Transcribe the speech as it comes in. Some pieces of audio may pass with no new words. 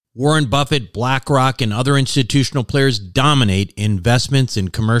Warren Buffett, BlackRock, and other institutional players dominate investments in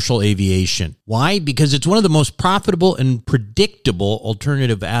commercial aviation. Why? Because it's one of the most profitable and predictable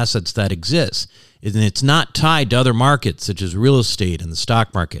alternative assets that exists, and it's not tied to other markets such as real estate and the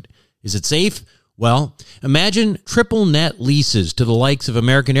stock market. Is it safe? Well, imagine triple net leases to the likes of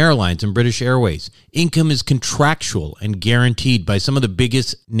American Airlines and British Airways. Income is contractual and guaranteed by some of the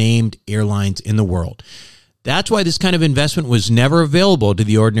biggest named airlines in the world. That's why this kind of investment was never available to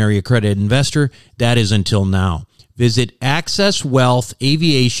the ordinary accredited investor. That is until now. Visit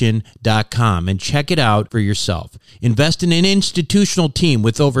accesswealthaviation.com and check it out for yourself. Invest in an institutional team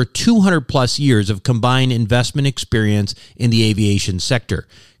with over 200 plus years of combined investment experience in the aviation sector.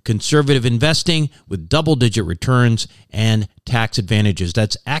 Conservative investing with double-digit returns and tax advantages.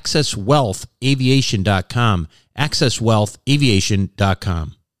 That's accesswealthaviation.com.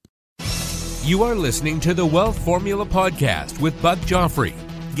 accesswealthaviation.com. You are listening to the Wealth Formula Podcast with Buck Joffrey.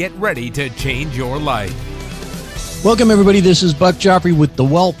 Get ready to change your life. Welcome, everybody. This is Buck Joffrey with the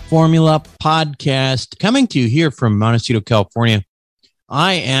Wealth Formula Podcast, coming to you here from Montecito, California.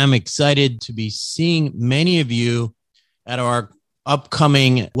 I am excited to be seeing many of you at our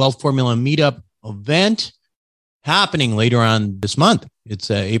upcoming Wealth Formula Meetup event happening later on this month. It's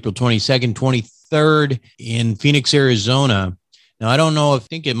April 22nd, 23rd in Phoenix, Arizona. Now, I don't know, I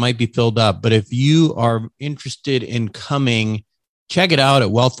think it might be filled up, but if you are interested in coming, check it out at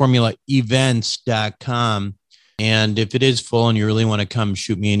wealthformulaevents.com. And if it is full and you really want to come,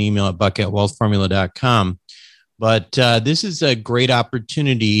 shoot me an email at buck@wealthformula.com. But this is a great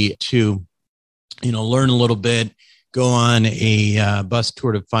opportunity to, learn a little bit, go on a bus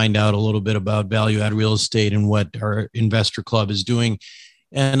tour to find out a little bit about value-add real estate and what our investor club is doing.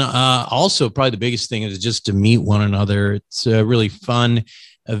 And also probably the biggest thing is just to meet one another. It's a really fun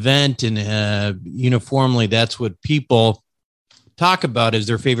event. And uniformly, that's what people talk about as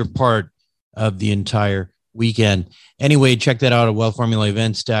their favorite part of the entire weekend. Anyway, check that out at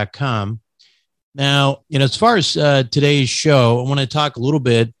wealthformulaevents.com. Now, as far as today's show, I want to talk a little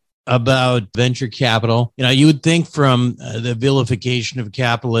bit about venture capital. You would think from the vilification of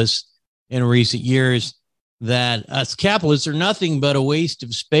capitalists in recent years that us capitalists are nothing but a waste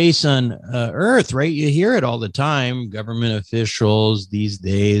of space on Earth, right? You hear it all the time. Government officials these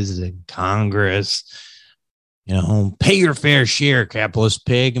days in Congress, pay your fair share, capitalist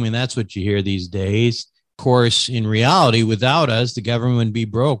pig. I mean, that's what you hear these days. Of course, in reality, without us, the government would be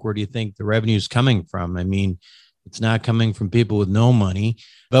broke. Where do you think the revenue is coming from? I mean, it's not coming from people with no money.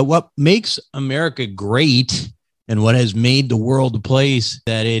 But what makes America great and what has made the world the place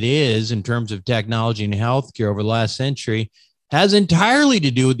that it is in terms of technology and healthcare over the last century has entirely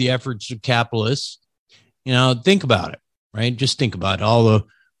to do with the efforts of capitalists. Think about it, right? Just think about it. All the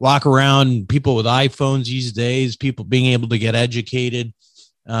walk around people with iPhones these days, people being able to get educated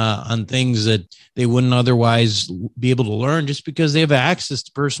on things that they wouldn't otherwise be able to learn just because they have access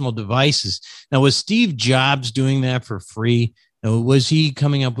to personal devices. Now, was Steve Jobs doing that for free? Was he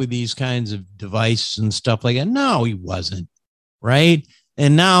coming up with these kinds of devices and stuff like that? No, he wasn't, right?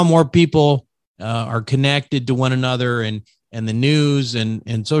 And now more people are connected to one another and the news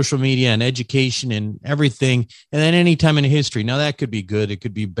and social media and education and everything. And then any time in history. Now, that could be good. It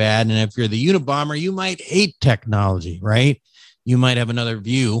could be bad. And if you're the Unabomber, you might hate technology, right? You might have another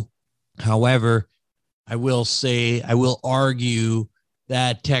view. However, I will argue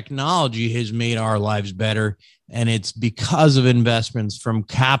that technology has made our lives better. And it's because of investments from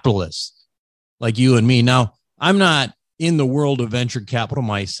capitalists like you and me. Now, I'm not in the world of venture capital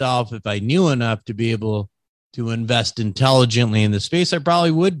myself. If I knew enough to be able to invest intelligently in the space, I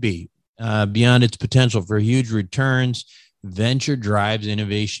probably would be. Beyond its potential for huge returns, venture drives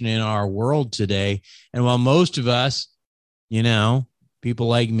innovation in our world today. And while most of us, people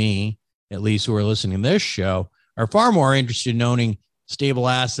like me, at least who are listening to this show, are far more interested in owning stable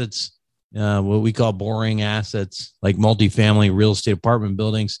assets, what we call boring assets, like multifamily real estate apartment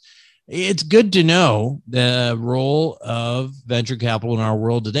buildings. It's good to know the role of venture capital in our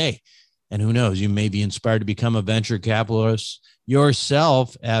world today. And who knows, you may be inspired to become a venture capitalist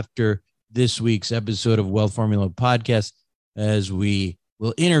yourself after this week's episode of Wealth Formula Podcast, as we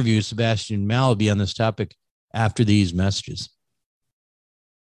will interview Sebastian Mallaby on this topic after these messages.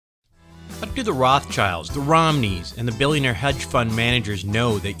 What do the Rothschilds, the Romneys, and the billionaire hedge fund managers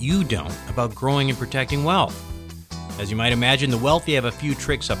know that you don't about growing and protecting wealth? As you might imagine, the wealthy have a few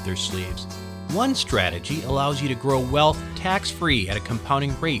tricks up their sleeves. One strategy allows you to grow wealth tax-free at a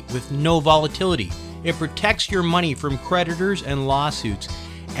compounding rate with no volatility. It protects your money from creditors and lawsuits,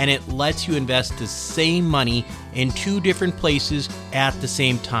 and it lets you invest the same money in two different places at the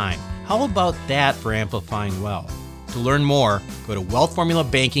same time. How about that for amplifying wealth? To learn more, go to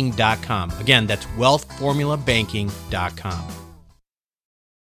wealthformulabanking.com. Again, that's wealthformulabanking.com.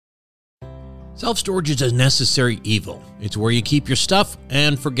 Self-storage is a necessary evil. It's where you keep your stuff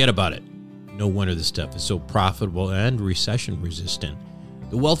and forget about it. No wonder this stuff is so profitable and recession-resistant.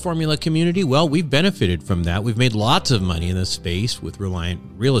 The Wealth Formula community, well, we've benefited from that. We've made lots of money in this space with Reliant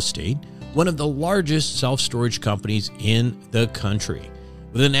Real Estate, one of the largest self-storage companies in the country.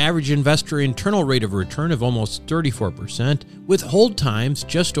 With an average investor internal rate of return of almost 34%, with hold times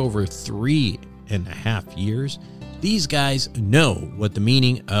just over 3.5 years, these guys know what the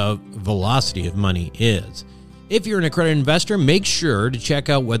meaning of velocity of money is. If you're an accredited investor, make sure to check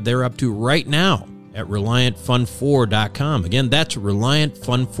out what they're up to right now at ReliantFund4.com. Again, that's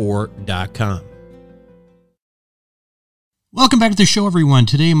ReliantFund4.com. Welcome back to the show, everyone.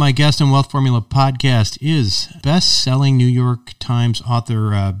 Today, my guest on Wealth Formula Podcast is best-selling New York Times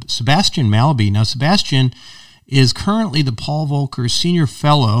author Sebastian Mallaby. Now, Sebastian is currently the Paul Volcker Senior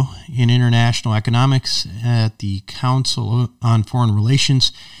Fellow in International Economics at the Council on Foreign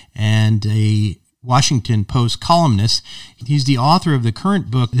Relations and a Washington Post columnist. He's the author of the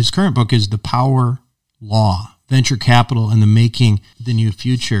current book. His current book is The Power Law, Venture Capital and the Making the New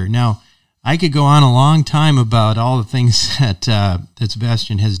Future. Now, I could go on a long time about all the things that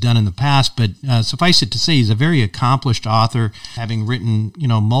Sebastian has done in the past, but suffice it to say, he's a very accomplished author, having written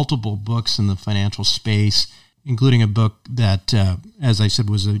multiple books in the financial space, including a book that, as I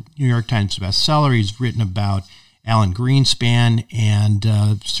said, was a New York Times bestseller. He's written about Alan Greenspan and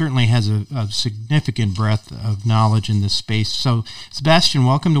certainly has a significant breadth of knowledge in this space. So, Sebastian,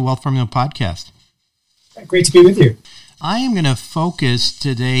 welcome to Wealth Formula Podcast. Great to be with you. I am going to focus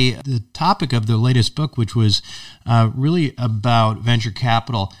today the topic of the latest book, which was really about venture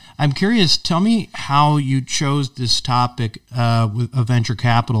capital. I'm curious, tell me how you chose this topic of venture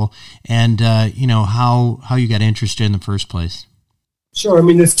capital and, how you got interested in the first place. Sure. I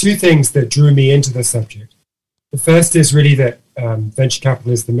mean, there's two things that drew me into the subject. The first is really that venture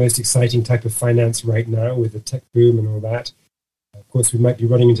capital is the most exciting type of finance right now with the tech boom and all that. Of course, we might be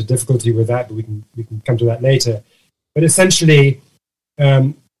running into difficulty with that, but we can come to that later. But essentially,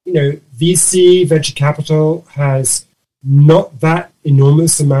 VC venture capital has not that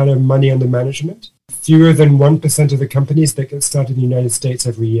enormous amount of money under management. Fewer than 1% of the companies that get started in the United States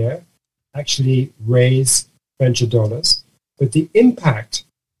every year actually raise venture dollars. But the impact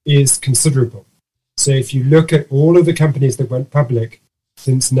is considerable. So if you look at all of the companies that went public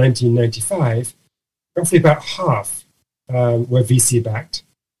since 1995, roughly about half were VC-backed.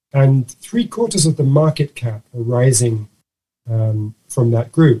 And 3/4 of the market cap arising from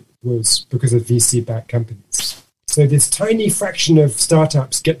that group was because of VC-backed companies. So this tiny fraction of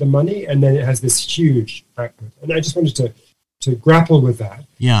startups get the money, and then it has this huge output. And I just wanted to grapple with that.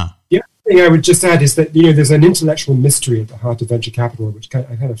 Yeah. The other thing I would just add is that there's an intellectual mystery at the heart of venture capital, which I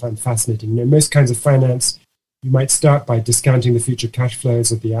kind of find fascinating. Most kinds of finance, you might start by discounting the future cash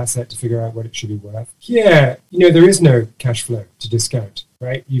flows of the asset to figure out what it should be worth. Here, there is no cash flow to discount,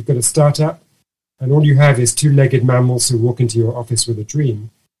 right? You've got a startup, and all you have is two-legged mammals who walk into your office with a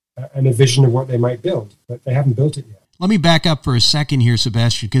dream and a vision of what they might build, but they haven't built it yet. Let me back up for a second here,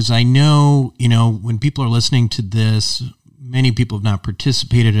 Sebastian, because I know, when people are listening to this, many people have not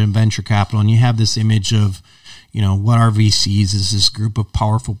participated in venture capital, and you have this image of, what are VCs is this group of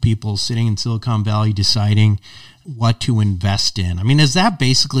powerful people sitting in Silicon Valley deciding what to invest in. I mean, is that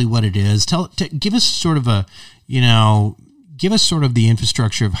basically what it is? Give us sort of the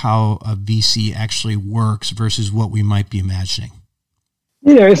infrastructure of how a VC actually works versus what we might be imagining.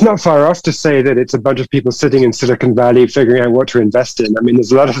 It's not far off to say that it's a bunch of people sitting in Silicon Valley figuring out what to invest in. I mean,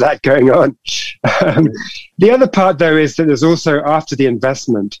 there's a lot of that going on. The other part, though, is that there's also, after the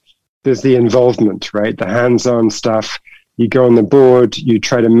investment, there's the involvement, right? The hands-on stuff. You go on the board, you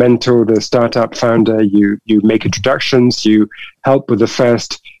try to mentor the startup founder, you make introductions, you help with the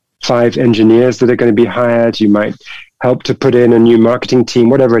first 5 engineers that are going to be hired, you might help to put in a new marketing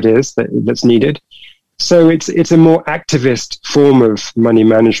team, whatever it is that's needed. So it's a more activist form of money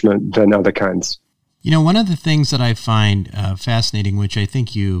management than other kinds. One of the things that I find fascinating, which I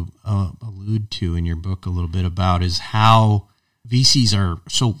think you allude to in your book a little bit about, is how VCs are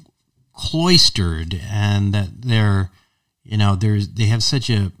so cloistered and that they have such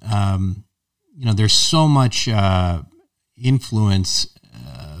a, there's so much influence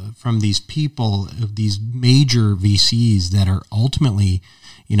from these people, of these major VCs that are ultimately,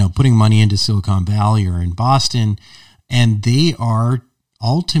 putting money into Silicon Valley or in Boston, and they are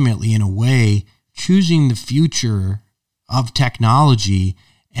ultimately, in a way, choosing the future of technology,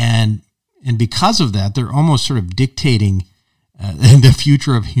 and because of that, they're almost sort of dictating the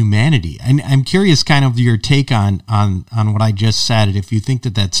future of humanity. And I'm curious, kind of your take on what I just said. If you think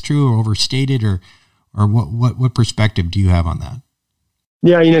that that's true or overstated, or what perspective do you have on that?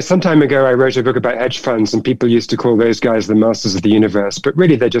 Yeah, some time ago I wrote a book about hedge funds, and people used to call those guys the masters of the universe, but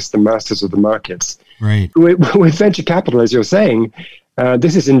really they're just the masters of the markets. Right. With venture capital, as you're saying,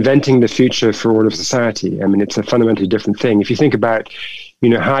 this is inventing the future for all of society. I mean, it's a fundamentally different thing. If you think about,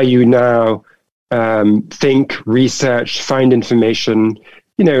 how you now think, research, find information,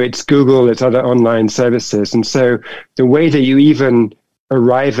 it's Google, it's other online services. And so the way that you even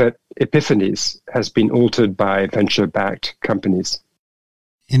arrive at epiphanies has been altered by venture-backed companies.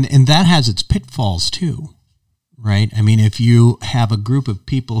 And that has its pitfalls too, right? I mean, if you have a group of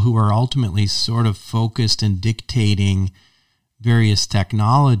people who are ultimately sort of focused and dictating various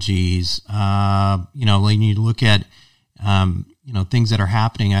technologies, when you look at, things that are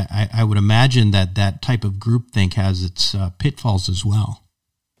happening, I would imagine that type of groupthink has its pitfalls as well.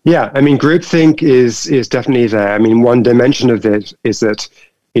 Yeah, I mean, groupthink is definitely there. I mean, one dimension of this is that,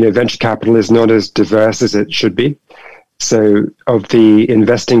 venture capital is not as diverse as it should be. So of the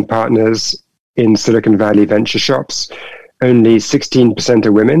investing partners in Silicon Valley venture shops, only 16%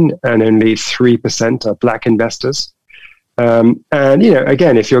 are women and only 3% are Black investors. And,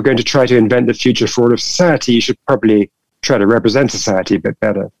 again, if you're going to try to invent the future for all of society, you should probably try to represent society a bit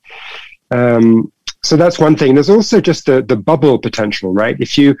better. So that's one thing. There's also just the bubble potential, right?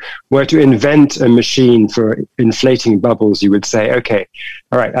 If you were to invent a machine for inflating bubbles, you would say, okay,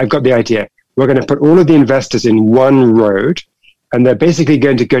 all right, I've got the idea. We're going to put all of the investors in one road, and they're basically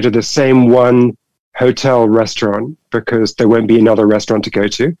going to go to the same one hotel restaurant because there won't be another restaurant to go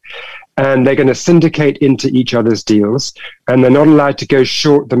to. And they're going to syndicate into each other's deals, and they're not allowed to go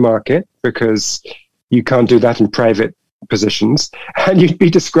short the market because you can't do that in private positions. And you'd be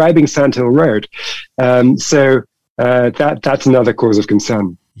describing Sand Hill Road. So that's another cause of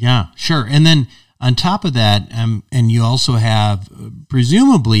concern. Yeah, sure. And then on top of that, and you also have,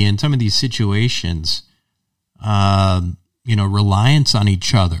 presumably in some of these situations, reliance on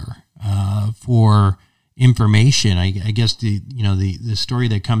each other for information. I guess the story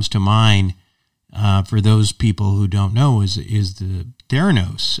that comes to mind for those people who don't know is the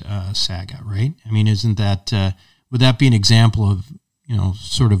Theranos saga, right? I mean, isn't that would that be an example of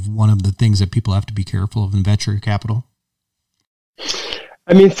sort of one of the things that people have to be careful of in venture capital?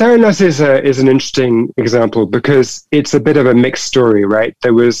 I mean, Theranos is an interesting example because it's a bit of a mixed story, right?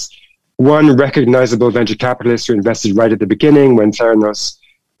 There was one recognizable venture capitalist who invested right at the beginning when Theranos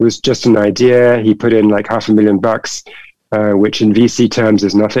was just an idea. He put in like $500,000, which in VC terms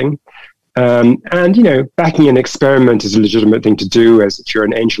is nothing. And backing an experiment is a legitimate thing to do as if you're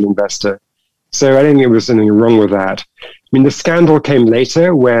an angel investor. So I don't think there was anything wrong with that. I mean, the scandal came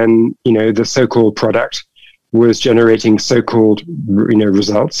later when, the so-called product was generating so-called,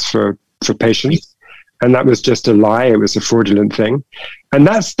 results for patients. And that was just a lie. It was a fraudulent thing. And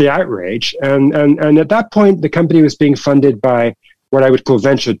that's the outrage. And at that point, the company was being funded by what I would call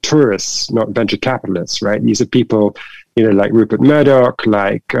venture tourists, not venture capitalists, right? These are people, like Rupert Murdoch,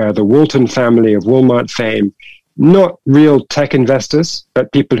 like the Walton family of Walmart fame, not real tech investors,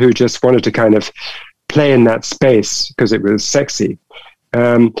 but people who just wanted to kind of play in that space because it was sexy.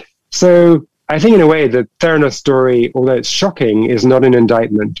 So I think in a way the Theranos story, although it's shocking, is not an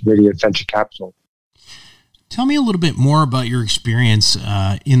indictment really of venture capital. Tell me a little bit more about your experience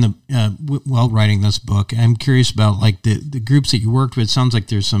while writing this book. I'm curious about like the groups that you worked with. It sounds like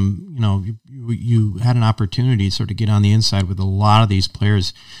there's some, you had an opportunity to sort of get on the inside with a lot of these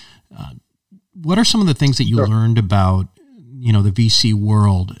players. What are some of the things that you learned about, the VC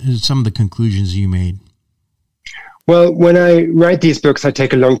world? Some of the conclusions you made? Well, when I write these books, I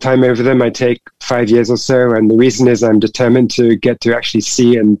take a long time over them. I take 5 years or so. And the reason is I'm determined to get to actually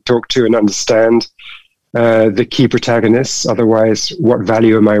see and talk to and understand the key protagonists. Otherwise, what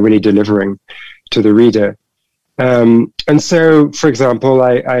value am I really delivering to the reader? And so, for example,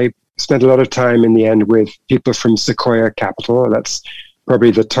 I spent a lot of time in the end with people from Sequoia Capital. That's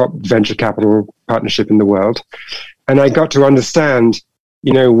probably the top venture capital partnership in the world. And I got to understand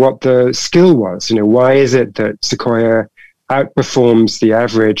what the skill was. Why is it that Sequoia outperforms the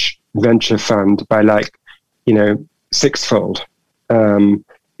average venture fund by sixfold?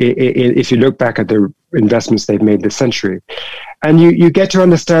 If you look back at the investments they've made this century. And you get to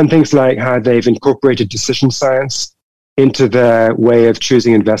understand things like how they've incorporated decision science into their way of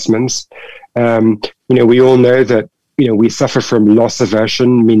choosing investments. We all know that, we suffer from loss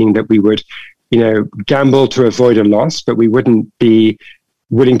aversion, meaning that we would, gamble to avoid a loss, but we wouldn't be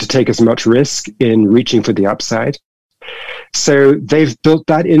willing to take as much risk in reaching for the upside. So they've built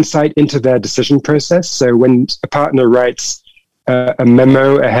that insight into their decision process. So when a partner writes a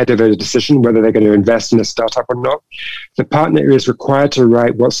memo ahead of a decision whether they're going to invest in a startup or not. The partner is required to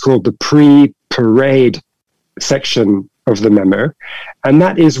write what's called the pre-parade section of the memo. And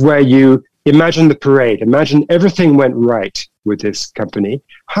that is where you imagine the parade. Imagine everything went right with this company.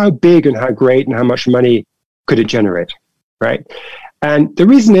 How big and how great and how much money could it generate, right? And the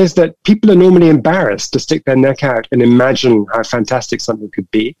reason is that people are normally embarrassed to stick their neck out and imagine how fantastic something could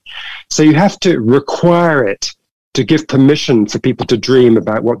be. So you have to require it to give permission for people to dream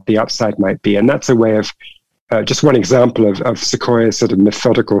about what the upside might be. And that's a way of, just one example of Sequoia's sort of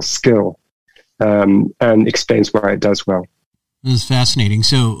methodical skill, and explains why it does well. This is fascinating.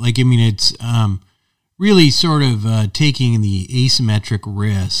 So, like, I mean, it's really sort of taking the asymmetric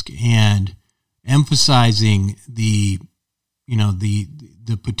risk and emphasizing the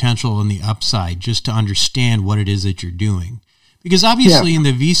potential and the upside, just to understand what it is that you're doing. Because obviously in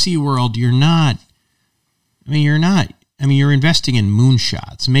the VC world, you're investing in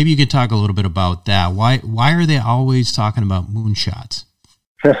moonshots. Maybe you could talk a little bit about that. Why are they always talking about moonshots?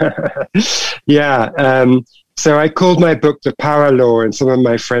 So I called my book The Power Law, and some of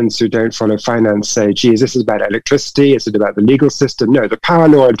my friends who don't follow finance say, geez, this is about electricity. Is it about the legal system? No, the power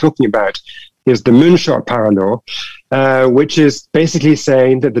law I'm talking about is the moonshot power law, which is basically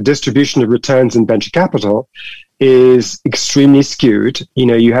saying that the distribution of returns in venture capital is extremely skewed. You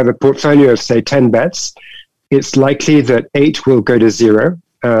know, you have a portfolio of, say, 10 bets. It's likely that 8 will go to 0,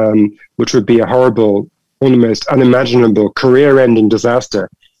 which would be a horrible, almost unimaginable career-ending disaster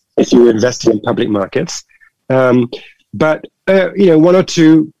if you were investing in public markets. But 1 or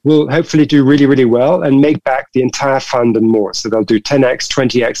 2 will hopefully do really, really well and make back the entire fund and more. So they'll do 10x,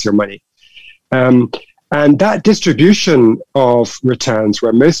 20x your money. And that distribution of returns,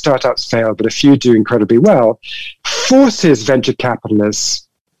 where most startups fail, but a few do incredibly well, forces venture capitalists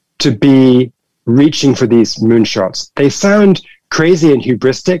to be reaching for these moonshots. They sound crazy and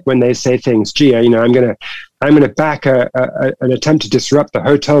hubristic when they say things, gee, I'm going to back an attempt to disrupt the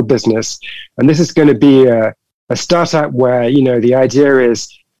hotel business. And this is going to be a startup where, the idea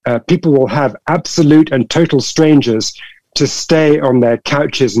is people will have absolute and total strangers to stay on their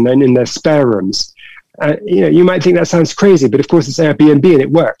couches and then in their spare rooms. You might think that sounds crazy, but of course it's Airbnb and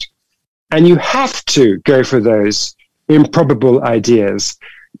it worked. And you have to go for those improbable ideas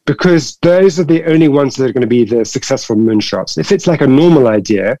because those are the only ones that are going to be the successful moonshots. If it's like a normal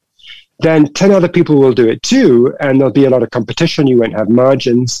idea, then 10 other people will do it too, and there'll be a lot of competition. You won't have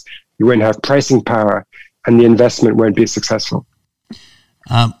margins, you won't have pricing power, and the investment won't be successful.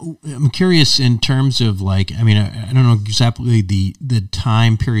 I'm curious in terms of I don't know exactly the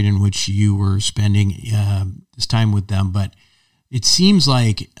time period in which you were spending this time with them, but it seems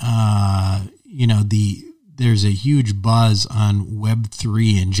like there's a huge buzz on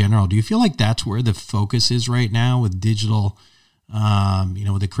Web3 in general. Do you feel like that's where the focus is right now with digital,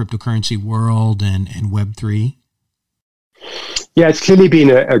 with the cryptocurrency world and Web3? Yeah, it's clearly been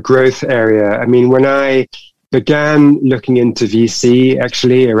a growth area. I mean, when I began looking into VC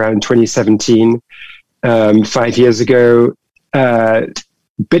actually around 2017, 5 years ago,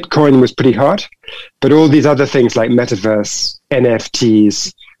 Bitcoin was pretty hot, but all these other things like metaverse,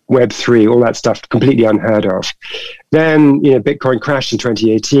 NFTs, Web3, all that stuff completely unheard of. Then, Bitcoin crashed in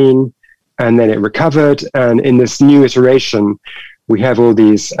 2018, and then it recovered. And in this new iteration, we have all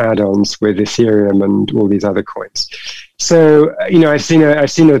these add-ons with Ethereum and all these other coins. So, I've seen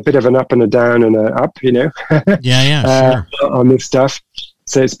a bit of an up and a down and a up, sure. On this stuff.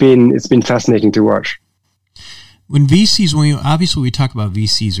 So it's been fascinating to watch. When obviously we talk about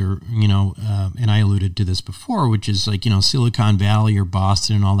VCs, and I alluded to this before, which is Silicon Valley or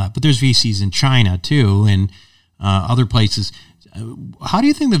Boston and all that, but there's VCs in China too and other places. How do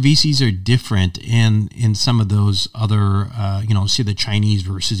you think the VCs are different in some of those other, say the Chinese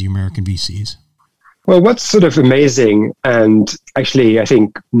versus the American VCs? Well, what's sort of amazing and actually I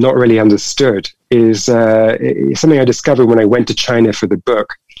think not really understood is something I discovered when I went to China for the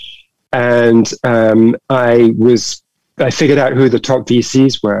book. And I figured out who the top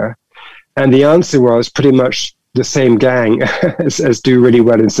VCs were. And the answer was pretty much the same gang as do really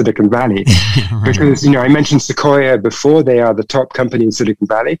well in Silicon Valley. Right. Because, I mentioned Sequoia before. They are the top company in Silicon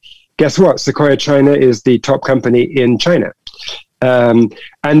Valley. Guess what? Sequoia China is the top company in China. And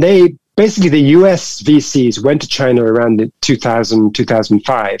basically, the US VCs went to China around 2000,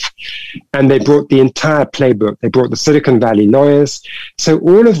 2005, and they brought the entire playbook. They brought the Silicon Valley lawyers. So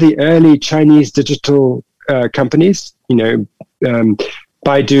all of the early Chinese digital companies,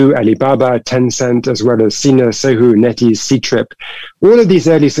 Baidu, Alibaba, Tencent, as well as Sina, Sohu, NetEase, Ctrip, all of these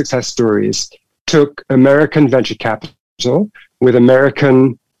early success stories took American venture capital with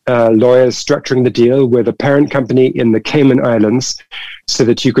American lawyers structuring the deal with a parent company in the Cayman Islands so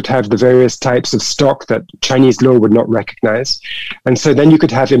that you could have the various types of stock that Chinese law would not recognize. And so then you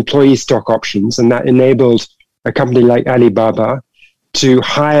could have employee stock options, and that enabled a company like Alibaba to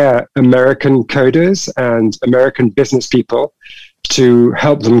hire American coders and American business people to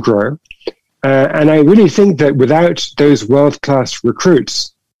help them grow. And I really think that without those world-class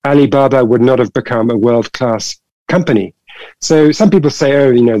recruits, Alibaba would not have become a world-class company. So some people say,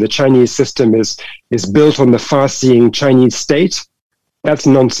 oh, the Chinese system is built on the far-seeing Chinese state. That's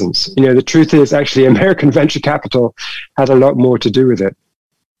nonsense. The truth is actually American venture capital had a lot more to do with it.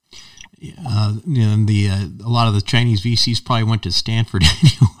 A lot of the Chinese VCs probably went to Stanford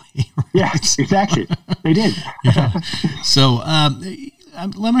anyway. Right? Yes, exactly. They did. Yeah. So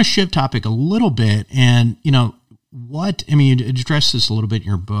let me shift topic a little bit. And, you address this a little bit in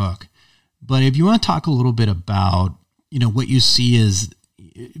your book. But if you want to talk a little bit about, what you see as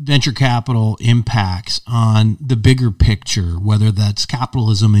venture capital impacts on the bigger picture, whether that's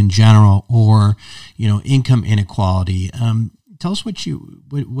capitalism in general or, income inequality. Tell us what you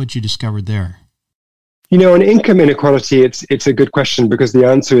discovered there. On income inequality, it's a good question because the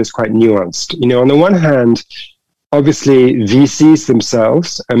answer is quite nuanced. On the one hand, obviously VCs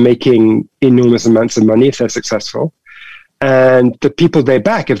themselves are making enormous amounts of money if they're successful. And the people they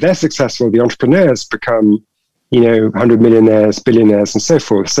back, if they're successful, the entrepreneurs become 100 millionaires, billionaires, and so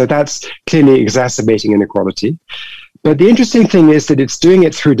forth. So that's clearly exacerbating inequality. But the interesting thing is that it's doing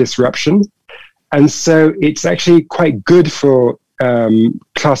it through disruption. And so it's actually quite good for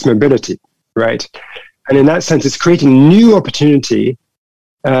class mobility, right? And in that sense, it's creating new opportunity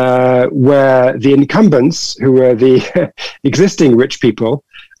where the incumbents, who are the existing rich people,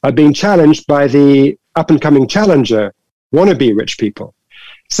 are being challenged by the up-and-coming challenger, wannabe rich people.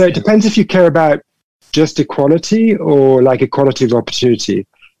 So it depends if you care about just equality or like equality of opportunity,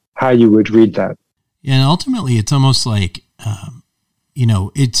 how you would read that. Yeah, and ultimately it's almost like,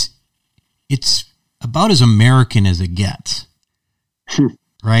 it's about as American as it gets,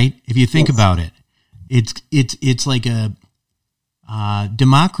 right? If you think about it, it's like a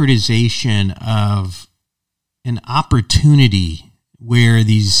democratization of an opportunity where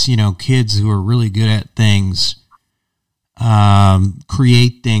these, kids who are really good at things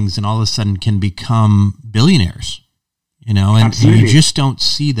create things and all of a sudden can become billionaires, and you just don't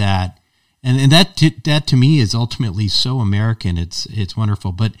see that. And that to me is ultimately so American. It's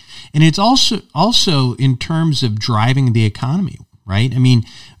wonderful, and it's also in terms of driving the economy, right? I mean,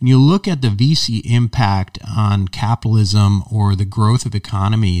 when you look at the VC impact on capitalism or the growth of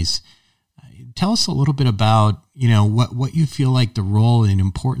economies, tell us a little bit about what you feel like the role and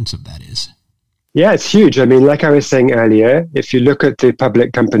importance of that is. Yeah, it's huge. I mean, like I was saying earlier, if you look at the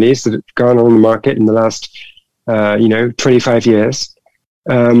public companies that have gone on the market in the last 25 years.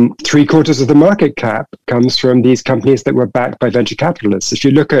 3/4 of the market cap comes from these companies that were backed by venture capitalists. If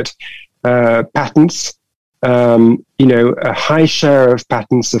you look at patents, a high share of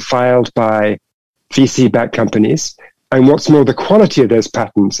patents are filed by VC-backed companies. And what's more, the quality of those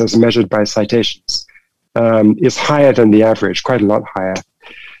patents as measured by citations is higher than the average, quite a lot higher.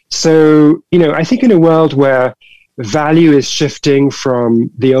 So, I think in a world where value is shifting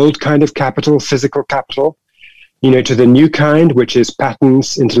from the old kind of capital, physical capital, to the new kind, which is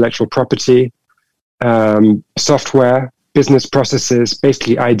patents, intellectual property, software, business processes,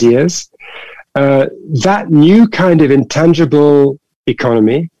 basically ideas. That new kind of intangible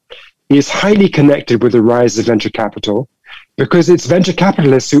economy is highly connected with the rise of venture capital because it's venture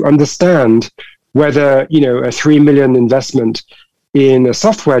capitalists who understand whether, a 3 million investment in a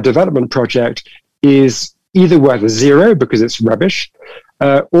software development project is either worth 0 because it's rubbish,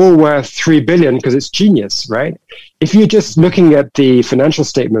 or worth 3 billion because it's genius, right? If you're just looking at the financial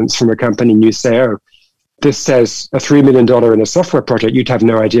statements from a company and you say, oh, this says a $3 million in a software project, you'd have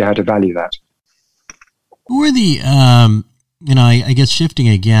no idea how to value that. Who are the, I guess shifting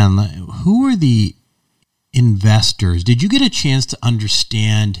again, who are the investors? Did you get a chance to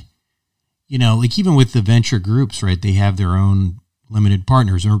understand, like even with the venture groups, right, they have their own limited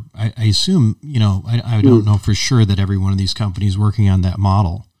partners, or I assume, I don't know for sure that every one of these companies working on that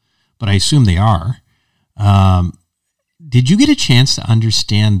model, but I assume they are. Did you get a chance to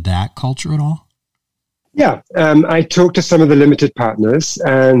understand that culture at all? Yeah, I talked to some of the limited partners,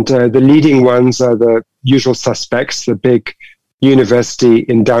 and the leading ones are the usual suspects, the big university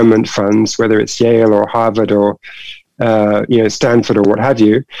endowment funds, whether it's Yale or Harvard or Stanford or what have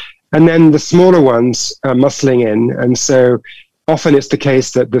you. And then the smaller ones are muscling in, and so often it's the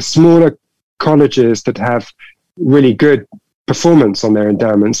case that the smaller colleges that have really good performance on their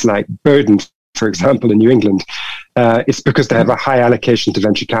endowments, like Bowdoin, for example, in New England, it's because they have a high allocation to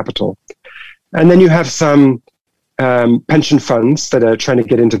venture capital. And then you have some pension funds that are trying to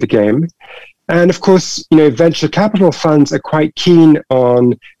get into the game. And of course, venture capital funds are quite keen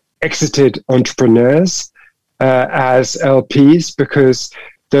on exited entrepreneurs as LPs, because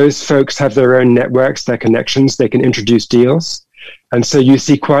those folks have their own networks, their connections, they can introduce deals. And so you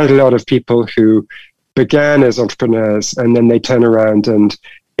see quite a lot of people who began as entrepreneurs and then they turn around and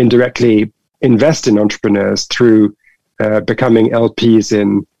indirectly invest in entrepreneurs through becoming LPs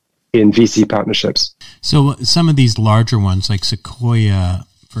in VC partnerships. So some of these larger ones like Sequoia,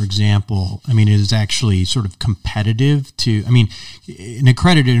 for example, I mean, it is actually sort of competitive to, I mean, an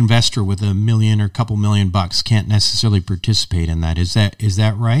accredited investor with $1 million or a couple $1 million can't necessarily participate in that. Is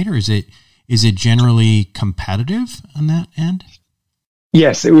that right? Or is it generally competitive on that end?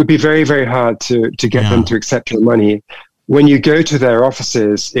 Yes, it would be very, very hard to get them to accept your money. When you go to their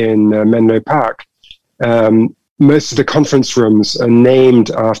offices in Menlo Park, most of the conference rooms are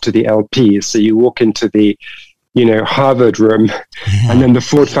named after the LPs. So you walk into the, Harvard room and then the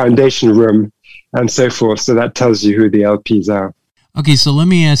Ford Foundation room and so forth. So that tells you who the LPs are. Okay, so let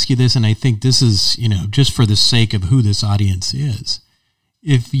me ask you this, and I think this is, just for the sake of who this audience is.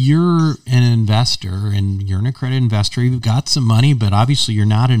 If you're an investor and you're an accredited investor, you've got some money, but obviously you're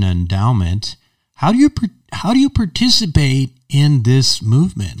not an endowment. How do you participate in this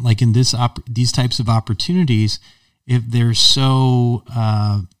movement, like in these types of opportunities, if they're so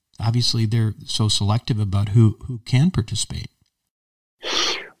obviously they're so selective about who can participate?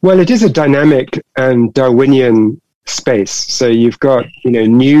 Well, it is a dynamic and Darwinian space. So you've got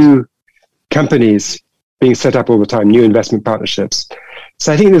new companies being set up all the time, new investment partnerships.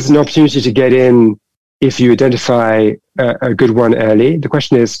 So I think there's an opportunity to get in if you identify a good one early. The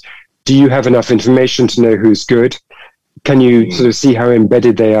question is, do you have enough information to know who's good? Can you sort of see how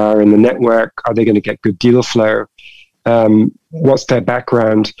embedded they are in the network? Are they going to get good deal flow? What's their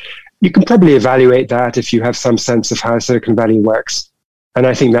background? You can probably evaluate that if you have some sense of how Silicon Valley works. And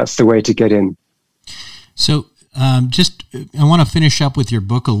I think that's the way to get in. So I want to finish up with your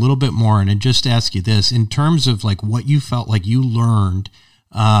book a little bit more and just ask you this, in terms of like what you felt like you learned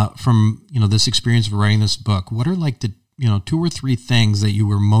from, this experience of writing this book. What are like the, 2 or 3 things that you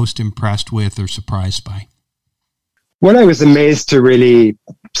were most impressed with or surprised by? What I was amazed to really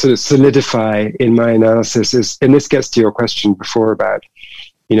sort of solidify in my analysis is, and this gets to your question before about,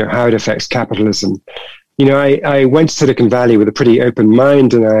 how it affects capitalism. I went to Silicon Valley with a pretty open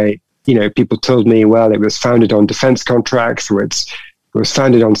mind, and people told me, well, it was founded on defense contracts, or it was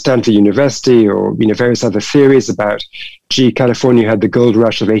founded on Stanford University, or various other theories about, California had the gold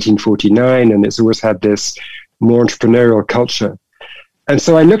rush of 1849, and it's always had this more entrepreneurial culture. And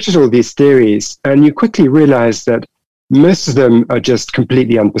so I looked at all these theories, and you quickly realize that most of them are just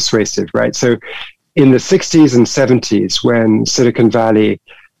completely unpersuasive, right? So in the 60s and 70s, when Silicon Valley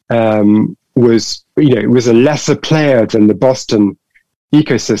was a lesser player than the Boston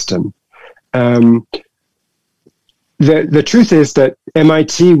ecosystem, the truth is that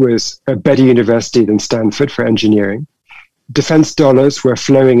MIT was a better university than Stanford for engineering. Defense dollars were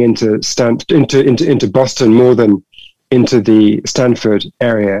flowing into Boston more than into the Stanford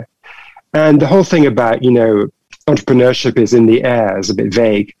area. And the whole thing about, entrepreneurship is in the air is a bit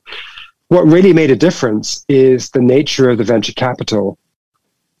vague. What really made a difference is the nature of the venture capital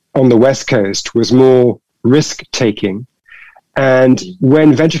on the West Coast was more risk-taking. And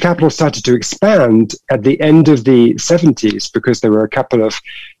when venture capital started to expand at the end of the 70s, because there were a couple of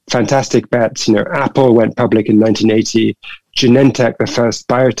fantastic bets, Apple went public in 1980, Genentech, the first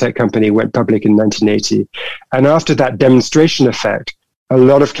biotech company, went public in 1980. And after that demonstration effect, a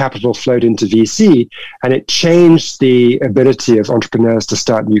lot of capital flowed into VC, and it changed the ability of entrepreneurs to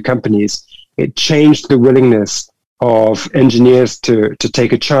start new companies. It changed the willingness of engineers to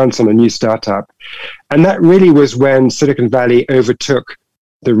take a chance on a new startup. And that really was when Silicon Valley overtook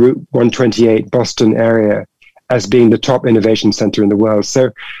the Route 128 Boston area as being the top innovation center in the world.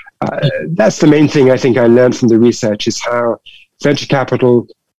 So that's the main thing I think I learned from the research, is how venture capital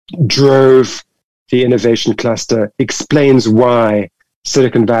drove the innovation cluster, explains why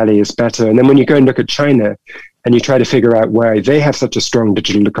Silicon Valley is better. And then when you go and look at China and you try to figure out why they have such a strong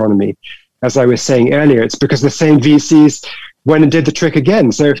digital economy, as I was saying earlier, it's because the same VCs went and did the trick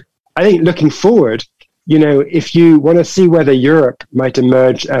again. So I think looking forward, if you want to see whether Europe might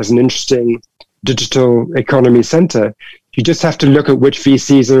emerge as an interesting digital economy center, you just have to look at which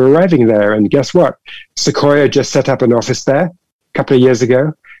VCs are arriving there. And guess what? Sequoia just set up an office there a couple of years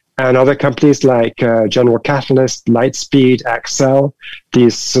ago. And other companies like General Catalyst, Lightspeed, Accel,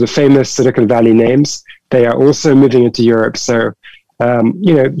 these sort of famous Silicon Valley names, they are also moving into Europe. So,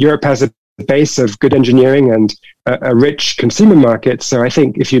 Europe has a base of good engineering and a rich consumer market. So I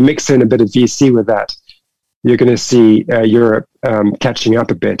think if you mix in a bit of VC with that, you're going to see Europe catching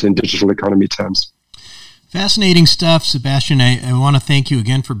up a bit in digital economy terms. Fascinating stuff, Sebastian. I want to thank you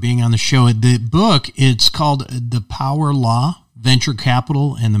again for being on the show. The book, it's called The Power Law, Venture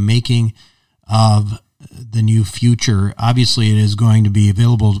Capital and the Making of the New Future. Obviously, it is going to be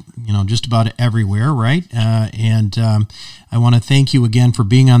available, just about everywhere, right? And I want to thank you again for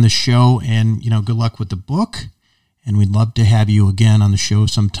being on the show, and, good luck with the book. And we'd love to have you again on the show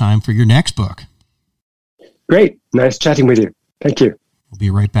sometime for your next book. Great. Nice chatting with you. Thank you. We'll be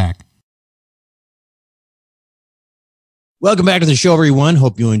right back. Welcome back to the show, everyone.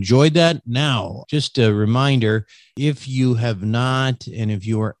 Hope you enjoyed that. Now, just a reminder, if you have not, and if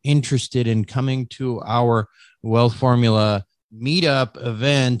you are interested in coming to our Wealth Formula meetup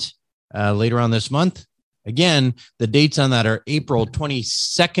event later on this month, again, the dates on that are April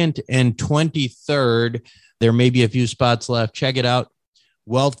 22nd and 23rd. There may be a few spots left. Check it out,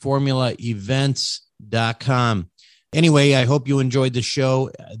 wealthformulaevents.com. Anyway, I hope you enjoyed the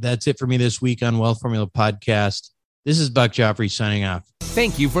show. That's it for me this week on Wealth Formula Podcast. This is Buck Joffrey signing off.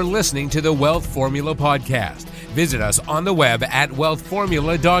 Thank you for listening to the Wealth Formula Podcast. Visit us on the web at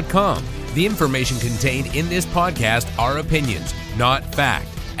wealthformula.com. The information contained in this podcast are opinions, not fact.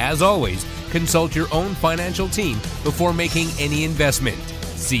 As always, consult your own financial team before making any investment.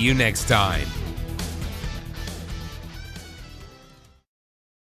 See you next time.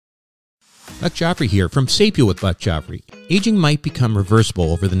 Buck Joffrey here from Sapio with Buck Joffrey. Aging might become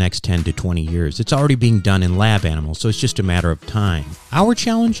reversible over the next 10 to 20 years. It's already being done in lab animals, so it's just a matter of time. Our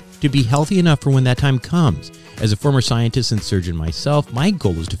challenge? To be healthy enough for when that time comes. As a former scientist and surgeon myself, my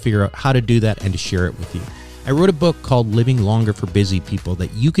goal is to figure out how to do that and to share it with you. I wrote a book called Living Longer for Busy People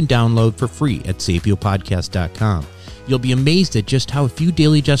that you can download for free at sapiopodcast.com. You'll be amazed at just how a few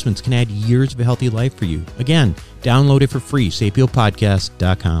daily adjustments can add years of a healthy life for you. Again, download it for free,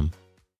 sapiopodcast.com.